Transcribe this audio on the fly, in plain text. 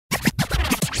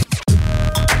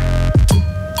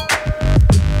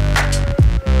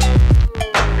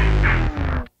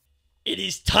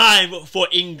time for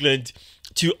England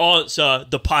to answer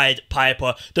the Pied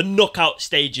Piper. The knockout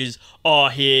stages are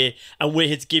here, and we're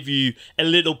here to give you a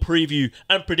little preview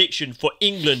and prediction for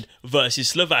England versus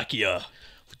Slovakia.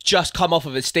 Just come off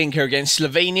of a stinker against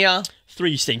Slovenia.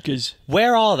 3 stinkers.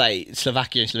 Where are they,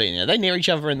 Slovakia and Slovenia? Are they near each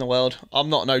other in the world? I'm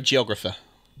not no geographer.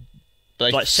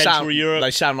 But Like Central Europe?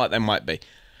 They sound like they might be.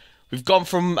 We've gone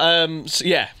from, a We're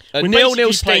 0-0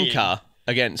 basically stinker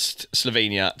against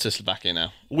Slovenia to Slovakia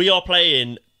now. We are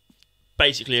playing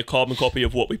basically a carbon copy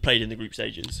of what we played in the group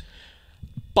stages.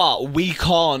 But we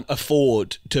can't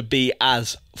afford to be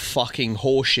as fucking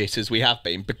horseshit as we have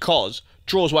been, because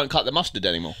draws won't cut the mustard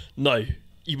anymore. No.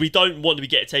 We don't want to be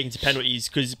getting taken to penalties,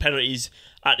 because penalties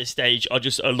at this stage are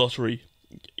just a lottery.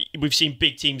 We've seen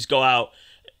big teams go out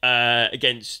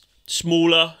against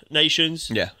smaller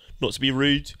nations. Yeah. Not to be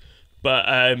rude, but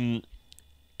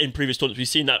in previous tournaments we've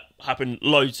seen that happen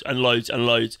loads and loads and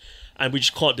loads, and we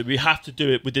just can't do it. We have to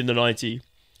do it within the 90,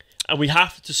 and we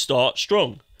have to start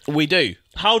strong. We do.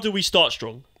 How do we start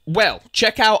strong? Well,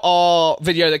 check out our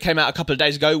video that came out a couple of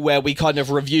days ago where we kind of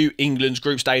review England's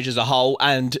group stage as a whole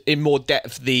and in more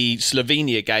depth the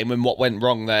Slovenia game and what went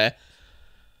wrong there.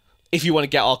 If you want to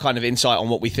get our kind of insight on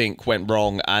what we think went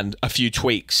wrong and a few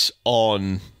tweaks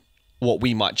on what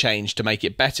we might change to make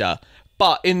it better.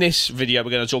 But in this video,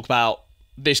 we're going to talk about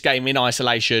this game in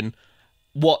isolation,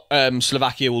 what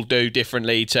Slovakia will do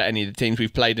differently to any of the teams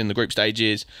we've played in the group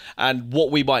stages, and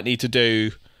what we might need to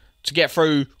do to get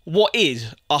through what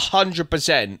is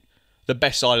 100% the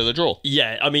best side of the draw.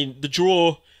 Yeah, I mean, the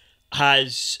draw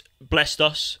has blessed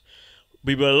us.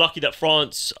 We were lucky that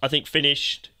France, I think,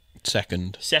 finished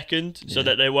Second, so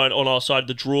that they weren't on our side of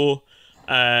the draw.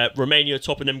 Romania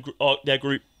topping them their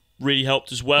group really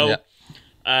helped as well.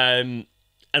 Yeah.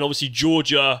 And obviously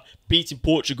Georgia beating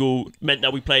Portugal meant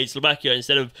that we played Slovakia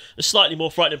instead of a slightly more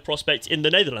frightening prospect in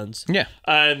the Netherlands. Yeah.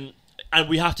 And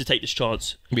we have to take this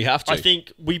chance. We have to. I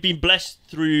think we've been blessed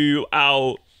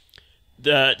throughout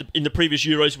in the previous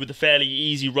Euros with a fairly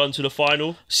easy run to the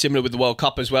final. Similar with the World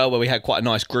Cup as well, where we had quite a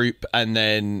nice group, and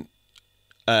then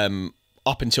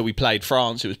up until we played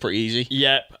France, it was pretty easy.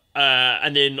 Yep.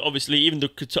 And then obviously even the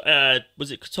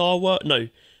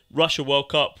Russia World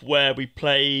Cup, where we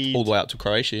played all the way up to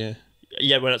Croatia. Yeah.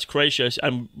 Yeah, we went out to Croatia,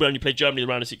 and we only played Germany in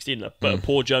the round of 16, but a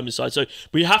poor German side. So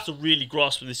we have to really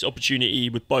grasp this opportunity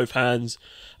with both hands,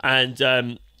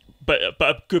 and but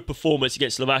a good performance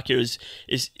against Slovakia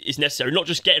is necessary. Not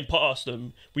just getting past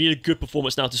them, we need a good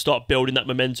performance now to start building that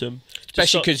momentum.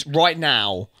 Especially because right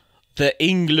now, the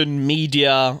England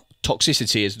media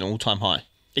toxicity is an all-time high.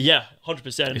 Yeah,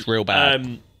 100%. It's real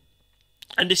bad.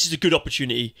 And this is a good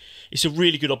opportunity. It's a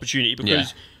really good opportunity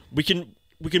because we can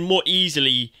more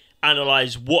easily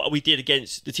analyse what we did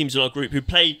against the teams in our group who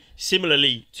play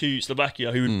similarly to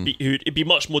Slovakia, it'd be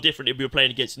much more different if we were playing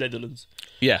against the Netherlands.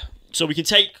 Yeah. So we can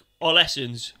take our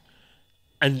lessons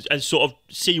and sort of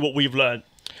see what we've learned.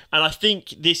 And I think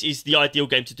this is the ideal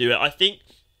game to do it. I think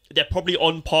they're probably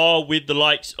on par with the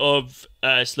likes of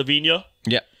Slovenia.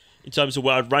 Yeah. In terms of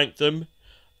where I'd rank them.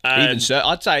 Even so,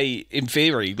 I'd say in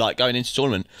theory, like going into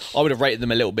tournament, I would have rated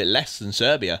them a little bit less than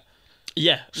Serbia.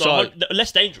 Yeah,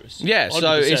 less dangerous. Yeah, 100%.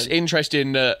 So it's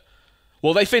interesting that,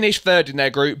 well, they finished third in their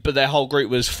group, but their whole group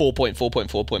was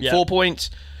 4.4 points.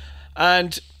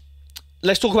 And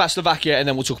let's talk about Slovakia, and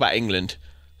then we'll talk about England.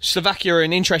 Slovakia are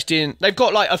an interesting... They've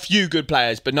got like a few good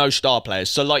players, but no star players.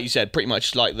 So like you said, pretty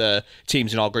much like the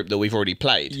teams in our group that we've already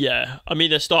played. Yeah, I mean,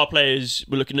 their star players,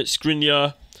 we're looking at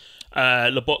Skriniar,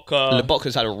 Lobotka.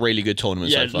 Lobotka's had a really good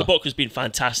tournament so far. Yeah, Lobotka's been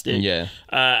fantastic. Yeah.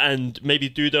 And maybe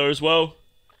Duda as well.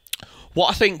 What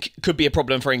I think could be a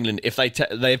problem for England if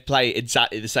they play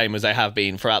exactly the same as they have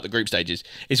been throughout the group stages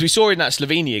is we saw in that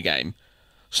Slovenia game,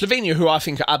 Slovenia, who I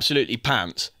think are absolutely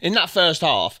pants, in that first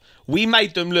half, we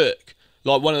made them look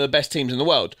like one of the best teams in the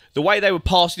world. The way they were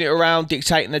passing it around,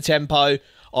 dictating the tempo,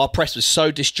 our press was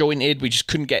so disjointed, we just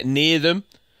couldn't get near them.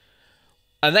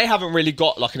 And they haven't really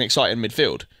got like an exciting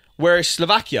midfield. Whereas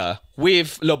Slovakia,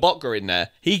 with Lobotka in there,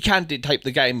 he can dictate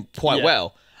the game quite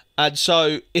well. And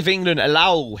so if England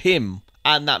allow him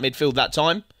and that midfield that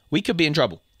time, we could be in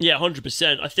trouble. Yeah,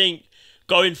 100%. I think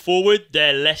going forward,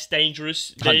 they're less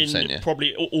dangerous than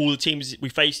probably all the teams we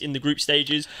face in the group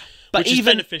stages. But which even is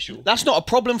beneficial. That's not a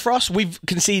problem for us. We've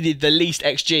conceded the least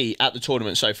XG at the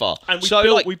tournament so far. And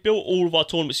we built all of our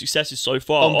tournament successes so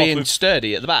far on being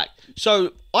sturdy at the back.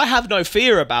 So I have no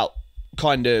fear about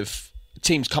kind of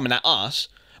teams coming at us.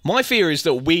 My fear is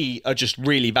that we are just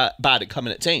really bad at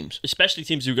coming at teams. Especially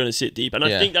teams who are going to sit deep. And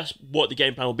I think that's what the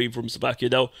game plan will be from Slovakia.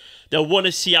 They'll want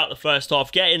to see out the first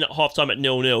half, get in at half-time at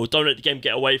 0-0, don't let the game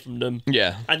get away from them.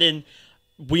 Yeah. And then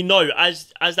we know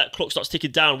as that clock starts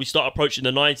ticking down, we start approaching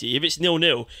the 90. If it's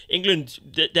 0-0, England,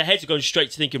 their heads are going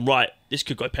straight to thinking, right, this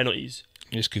could go penalties.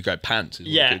 This could go pants.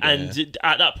 Yeah,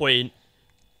 at that point,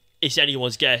 it's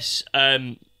anyone's guess.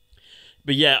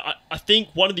 But yeah, I think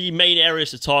one of the main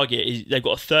areas to target is they've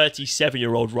got a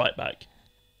 37-year-old right back.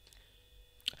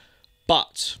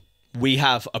 But we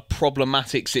have a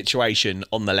problematic situation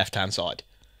on the left-hand side.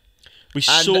 We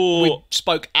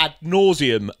spoke ad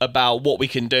nauseum about what we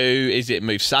can do. Is it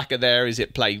move Saka there? Is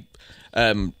it play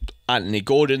Anthony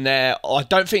Gordon there? I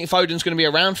don't think Foden's going to be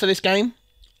around for this game.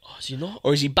 Oh, is he not?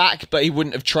 Or is he back, but he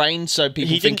wouldn't have trained, so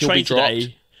people think he'll be dropped?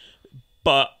 Today,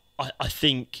 but I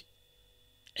think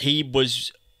he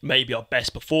was maybe our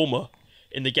best performer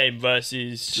in the game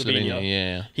versus Slovenia.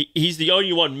 Yeah. He's the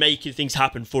only one making things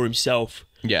happen for himself.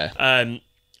 Yeah.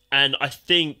 And I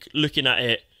think looking at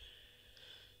it,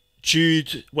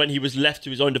 Jude, when he was left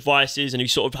to his own devices and he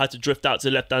sort of had to drift out to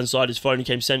the left-hand side as Foden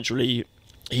came centrally,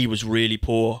 he was really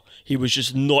poor. He was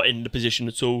just not in the position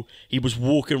at all. He was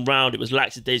walking around. It was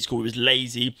lackadaisical. It was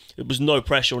lazy. There was no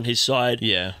pressure on his side.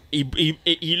 Yeah.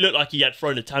 He looked like he had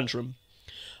thrown a tantrum.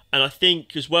 And I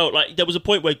think as well, like there was a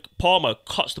point where Palmer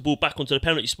cuts the ball back onto the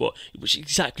penalty spot, which is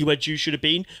exactly where Jude should have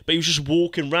been, but he was just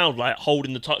walking around like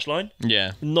holding the touchline.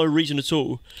 Yeah. No reason at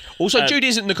all. Also, Jude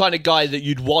isn't the kind of guy that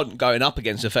you'd want going up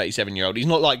against a 37-year-old. He's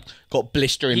not like got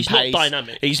blistering pace. He's not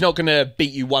dynamic. He's not going to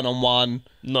beat you one-on-one.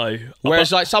 No.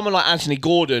 Whereas like someone like Anthony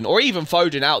Gordon or even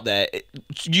Foden out there,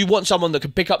 you want someone that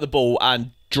can pick up the ball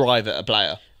and drive at a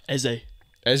player. Eze.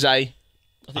 I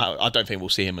don't think we'll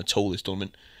see him at all this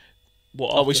tournament.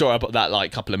 What, we saw that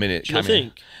like couple of minutes. Do you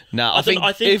think? No, I think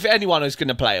if anyone is going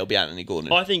to play, it'll be Anthony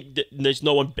Gordon. I think that there's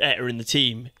no one better in the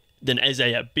team than Eze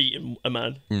at beating a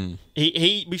man.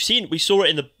 We saw it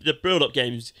in the build-up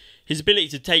games. His ability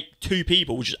to take two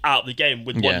people, which is out of the game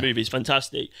with one move, is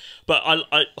fantastic. But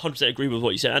I 100% agree with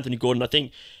what you said, Anthony Gordon. I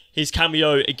think his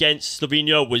cameo against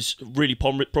Slovenia was really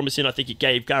promising. I think it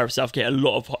gave Gareth Southgate a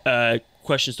lot of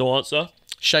questions to answer.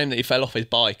 Shame that he fell off his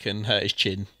bike and hurt his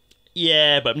chin.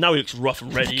 Yeah, but now he looks rough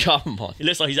and ready. Come on. He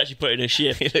looks like he's actually putting in a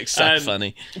shift. He looks so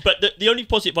funny. But the only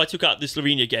positive I took out of the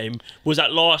Slovenia game was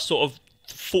that last sort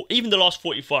of, even the last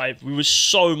 45, we were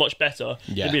so much better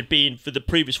than we had been for the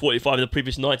previous 45 and the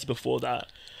previous 90 before that.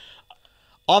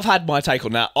 I've had my take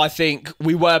on that. I think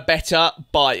we were better,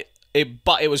 but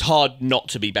it was hard not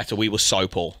to be better. We were so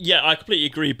poor. Yeah, I completely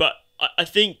agree. But I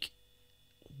think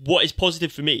what is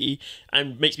positive for me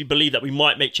and makes me believe that we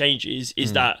might make changes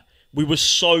is that we were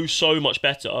so much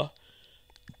better.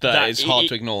 That is hard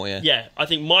to ignore, yeah. Yeah, I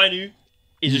think Mainu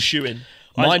is a shoo-in.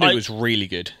 Mainu was really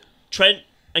good. Trent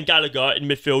and Gallagher in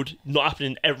midfield, not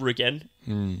happening ever again.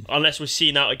 Unless we're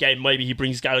seeing out a game, maybe he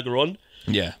brings Gallagher on.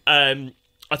 Yeah.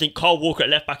 I think Kyle Walker at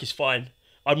left back is fine.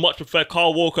 I'd much prefer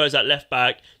Kyle Walker as at left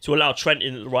back to allow Trent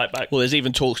in at the right back. Well, there's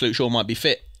even talks Luke Shaw might be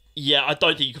fit. Yeah, I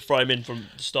don't think you could throw him in from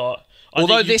the start.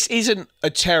 Although this isn't a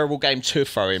terrible game to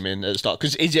throw him in at the start,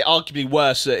 because is it arguably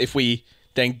worse that if we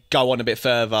then go on a bit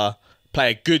further,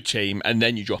 play a good team, and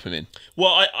then you drop him in?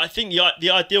 Well, I think the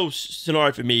ideal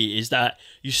scenario for me is that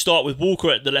you start with Walker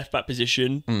at the left back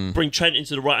position, bring Trent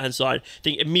into the right hand side. I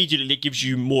think immediately it gives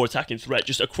you more attacking threat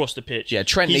just across the pitch. Yeah,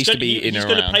 Trent needs to be in and around.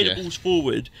 He's going to play the balls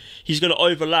forward. He's going to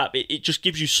overlap. It just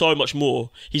gives you so much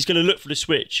more. He's going to look for the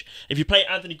switch. If you play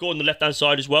Anthony Gordon on the left hand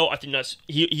side as well, I think that's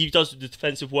he does the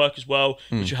defensive work as well,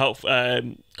 which will help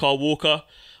Kyle Walker.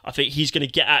 I think he's going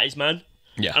to get at his man.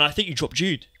 Yeah, and I think you drop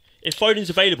Jude. If Foden's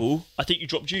available, I think you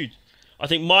drop Jude. I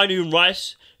think Mainu and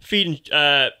Rice feeding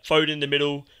Foden in the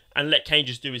middle and let Kane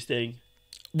just do his thing.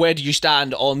 Where do you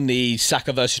stand on the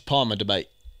Saka versus Palmer debate?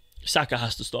 Saka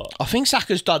has to start. I think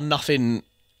Saka's done nothing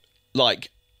like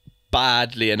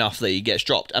badly enough that he gets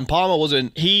dropped, and Palmer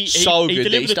wasn't good that he starts. He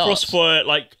delivered the cross for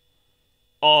like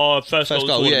our first goal of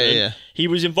the tournament. Yeah. He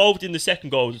was involved in the second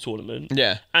goal of the tournament.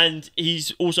 Yeah. And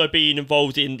he's also been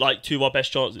involved in like two of our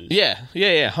best chances. Yeah,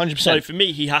 100%. So for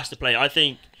me, he has to play. I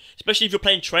think, especially if you're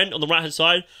playing Trent on the right-hand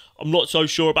side, I'm not so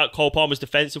sure about Cole Palmer's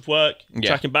defensive work,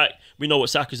 tracking back. We know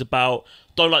what Saka's about.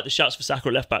 Don't like the shouts for Saka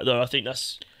at left back, though. I think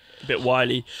that's a bit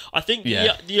wily. I think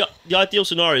the ideal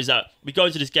scenario is that we go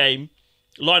into this game,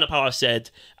 line up how I said,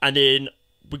 and then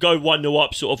we go 1-0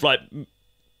 up, sort of like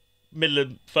middle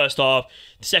of first half.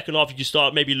 The second half, you can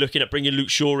start maybe looking at bringing Luke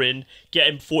Shaw in, get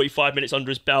him 45 minutes under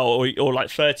his belt, or like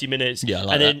 30 minutes,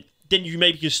 and then you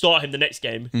maybe can start him the next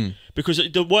game. Because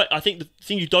I think the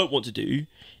thing you don't want to do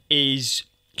is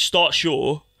start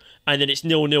Shaw, and then it's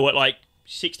 0-0 at like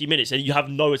 60 minutes, and you have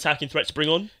no attacking threat to bring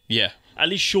on. Yeah. at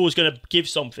least Shaw's going to give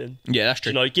something. Yeah, that's true.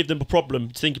 You know, give them a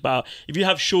problem to think about. If you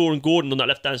have Shaw and Gordon on that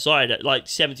left-hand side at like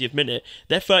 70th minute,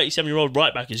 their 37-year-old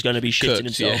right-back is going to be shitting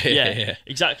himself. Yeah,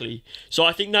 exactly. So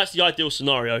I think that's the ideal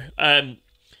scenario.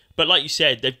 But like you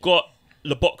said, they've got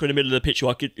Lobotka in the middle of the pitch who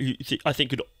I think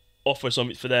could offer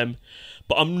something for them.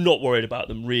 But I'm not worried about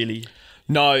them, really.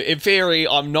 No, in theory,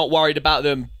 I'm not worried about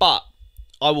them, but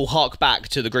I will hark back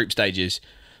to the group stages.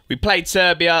 We played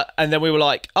Serbia, and then we were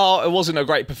like, oh, it wasn't a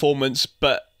great performance,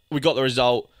 but we got the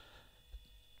result.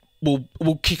 We'll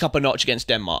kick up a notch against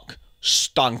Denmark.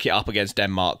 Stunk it up against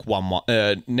Denmark. 1-1.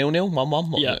 0-0?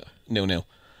 1-1? Yeah. 0-0.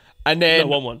 And then...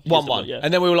 1-1. 1-1. Yeah.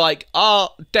 And then we were like,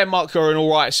 Denmark are an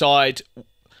all right side.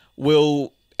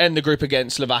 We'll end the group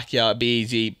against Slovakia. It'll be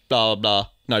easy. Blah, blah, blah.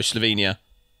 No, Slovenia.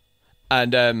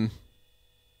 And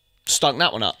stunk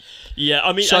that one up. Yeah,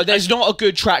 I mean... So there's not a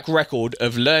good track record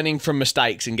of learning from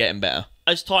mistakes and getting better.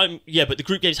 As time... Yeah, but the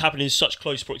group games happen in such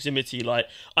close proximity. Like,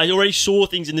 I already saw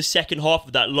things in the second half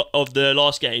of the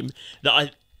last game that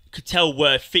I could tell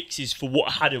were fixes for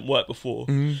what hadn't worked before.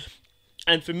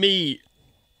 And for me,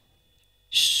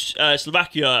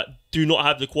 Slovakia do not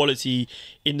have the quality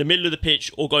in the middle of the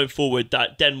pitch or going forward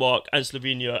that Denmark and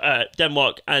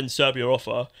Serbia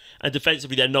offer. And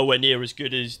defensively, they're nowhere near as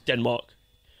good as Denmark.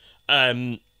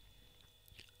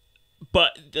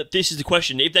 But this is the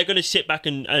question. If they're going to sit back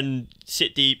and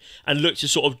sit deep and look to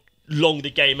sort of long the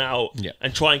game out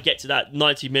and try and get to that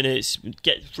 90 minutes,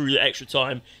 get through the extra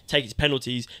time, take it to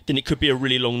penalties, then it could be a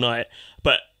really long night.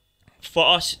 But for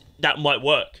us, that might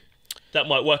work. That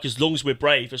might work as long as we're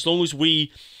brave, as long as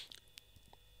we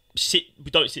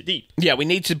don't sit deep. Yeah, we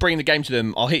need to bring the game to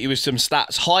them. I'll hit you with some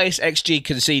stats. Highest XG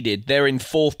conceded. They're in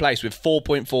 4th place with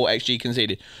 4.4 XG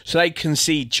conceded. So they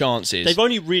concede chances. They've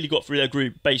only really got through their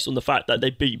group based on the fact that they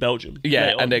beat Belgium.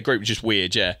 Yeah, and their group is just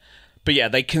weird, yeah. But yeah,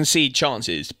 they concede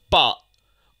chances. But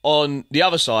on the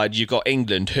other side, you've got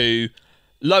England, who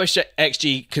lowest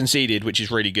XG conceded, which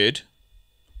is really good.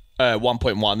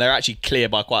 1.1. They're actually clear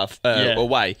by quite a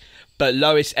way. But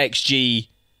lowest XG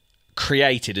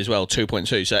created as well,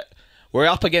 2.2. So we're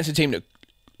up against a team that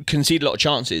concede a lot of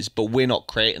chances, but we're not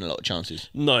creating a lot of chances.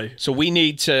 No. So we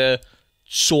need to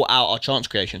sort out our chance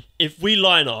creation. If we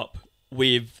line up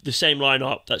with the same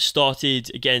lineup that started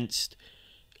against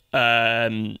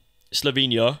Slovenia,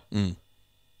 I'm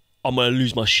going to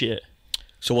lose my shit.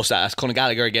 So what's that? That's Conor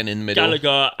Gallagher again in the middle.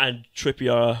 Gallagher and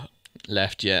Trippier.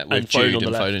 Left, yeah. With And Foden Jude on the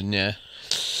and left. Foden, yeah.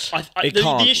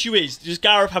 The issue is, does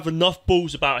Gareth have enough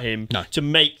balls about him to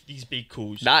make these big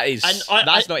calls? That's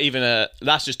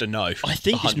just a no. I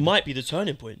think this might be the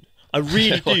turning point. I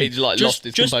really do. He's lost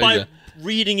his just composure. by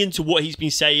reading into what he's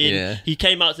been saying, he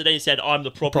came out today and said, "I'm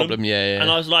the problem." Yeah.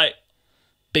 And I was like,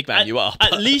 "Big man, you are."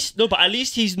 At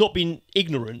least he's not been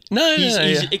ignorant.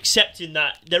 He's accepting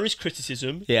that there is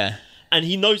criticism. Yeah. And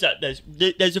he knows that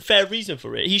there's a fair reason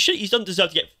for it. He doesn't deserve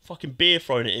to get fucking beer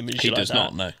thrown at him and shit like that. He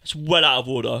does not, no. It's well out of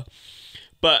order.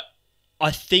 But I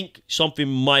think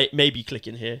something may be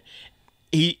clicking here.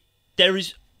 There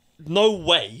is no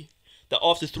way that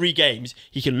after 3 games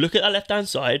he can look at that left-hand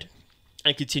side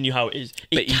and continue how it is.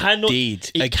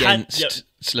 Against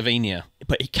Slovenia.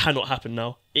 But it cannot happen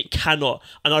now. It cannot.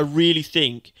 And I really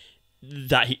think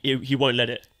that he won't let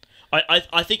it.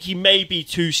 I think he may be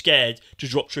too scared to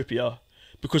drop Trippier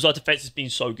because our defence has been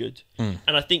so good. And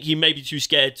I think he may be too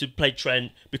scared to play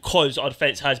Trent because our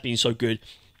defence has been so good,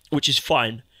 which is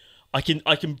fine. I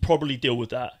can probably deal with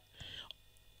that.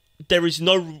 There is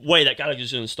no way that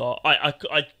Gallagher's going to start.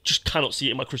 I just cannot see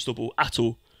it in my crystal ball at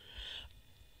all.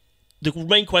 The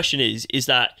main question is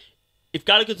that if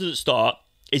Gallagher doesn't start,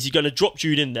 is he going to drop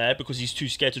Jude in there because he's too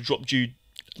scared to drop Jude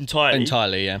entirely?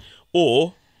 Entirely, yeah.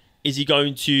 Or is he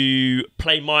going to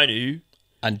play Mainu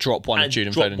and drop one of Jude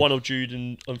and Foden? One of Jude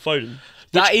and Foden.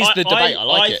 That is the debate. I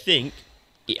like it. I think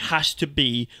it has to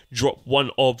be drop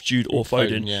one of Jude or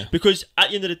Foden. Yeah. Because at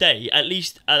the end of the day, at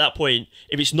least at that point,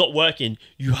 if it's not working,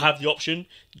 you have the option.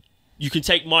 You can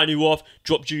take Mainu off,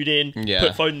 drop Jude in, put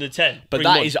Foden in the 10. But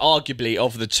that is arguably,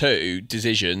 of the two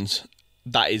decisions,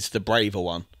 that is the braver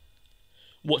one.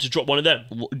 What, to drop one of them?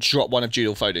 Drop one of Jude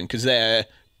or Foden, because they're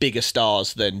bigger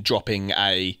stars than dropping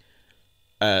a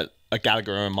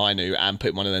Gallagher and a Mainu and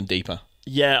putting one of them deeper.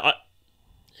 I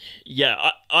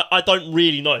don't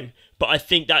really know, but I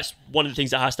think that's one of the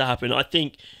things that has to happen. I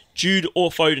think Jude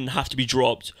or Foden have to be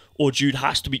dropped, or Jude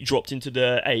has to be dropped into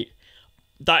the 8.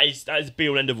 That is the be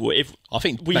all end of it.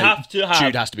 Jude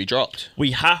has to be dropped.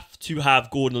 We have to have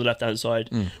Gordon on the left hand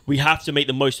side. We have to make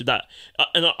the most of that.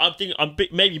 And I think I'm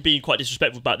maybe being quite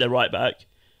disrespectful about their right back,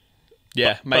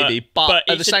 Yeah, maybe. But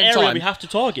at the it's same an area time, we have to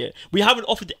target. We haven't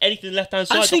offered anything left-hand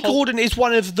side. Anthony Gordon is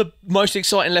one of the most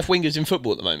exciting left wingers in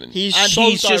football at the moment. He's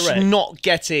just direct. not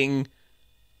getting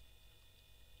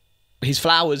his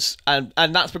flowers, and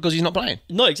that's because he's not playing.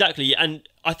 No, exactly. And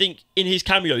I think in his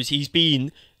cameos, he's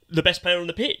been the best player on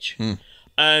the pitch.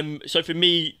 So for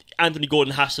me, Anthony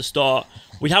Gordon has to start.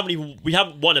 We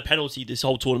haven't won a penalty this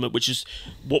whole tournament, which is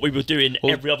what we were doing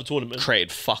every other tournament.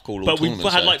 Created fuck all. But we've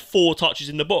had like 4 touches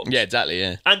in the box. Yeah, exactly.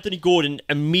 Yeah. Anthony Gordon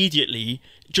immediately,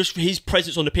 just for his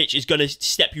presence on the pitch, is going to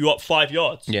step you up 5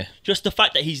 yards. Yeah. Just the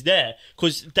fact that he's there,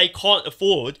 because they can't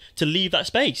afford to leave that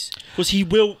space, because he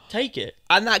will take it.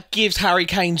 And that gives Harry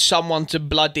Kane someone to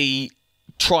bloody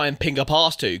try and ping a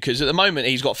pass to, because at the moment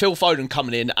he's got Phil Foden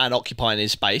coming in and occupying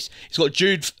his space. He's got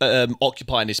Jude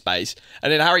occupying his space,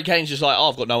 and then Harry Kane's just like,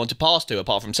 I've got no one to pass to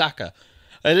apart from Saka.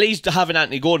 At least having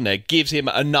Anthony Gordon there gives him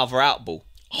another out ball.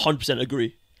 100%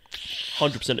 agree.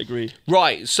 100% agree.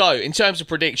 Right, so in terms of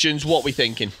predictions, what are we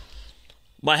thinking?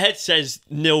 My head says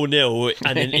 0-0,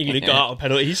 and then England go out on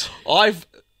penalties. I've,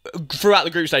 throughout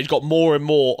the group stage, got more and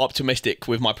more optimistic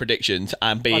with my predictions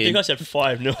and being... I think I said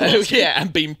 5-0. yeah,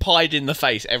 and being pied in the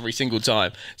face every single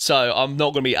time. So I'm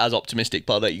not going to be as optimistic,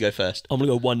 but I'll let you go first. I'm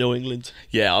going to go 1-0 England.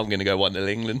 Yeah, I'm going to go 1-0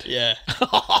 England. Yeah.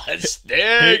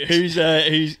 Stinks.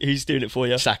 Who's doing it for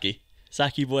you? Saki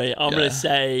boy. I'm going to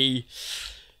say...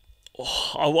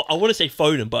 I want to say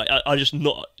Foden, but I'm just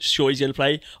not sure he's going to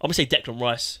play. I'm going to say Declan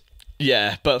Rice.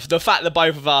 Yeah, but the fact that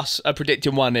both of us are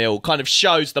predicting 1-0 kind of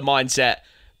shows the mindset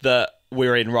that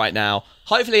we're in right now.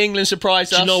 Hopefully England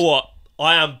surprise us. Do you know what?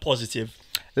 I am positive.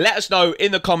 Let us know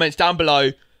in the comments down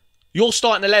below your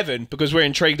starting 11, because we're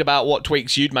intrigued about what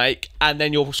tweaks you'd make, and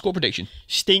then your score prediction.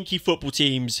 Stinky football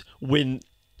teams win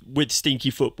with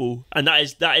stinky football, and that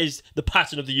is the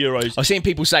pattern of the Euros. I've seen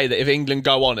people say that if England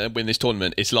go on and win this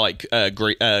tournament, it's like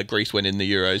Greece winning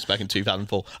the Euros back in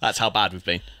 2004. That's how bad we've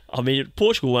been. I mean,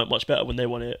 Portugal weren't much better when they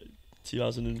won it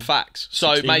 2000. Facts.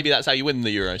 So maybe that's how you win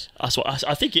the Euros. That's what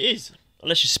I think it is.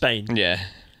 Unless you're Spain. Yeah.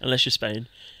 Unless you're Spain.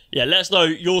 Yeah, let us know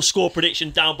your score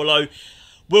prediction down below.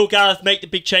 Will Gareth make the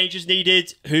big changes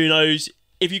needed? Who knows?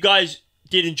 If you guys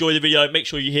did enjoy the video, make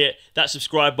sure you hit that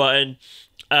subscribe button.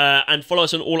 And follow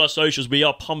us on all our socials. We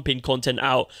are pumping content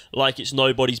out like it's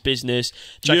nobody's business.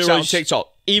 Check us out on TikTok.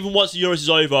 Even once the Euros is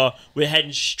over, we're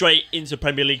heading straight into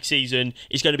Premier League season.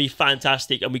 It's going to be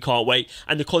fantastic and we can't wait.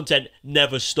 And the content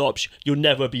never stops. You'll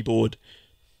never be bored.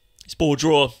 It's ball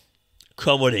draw.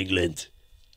 Come on, England.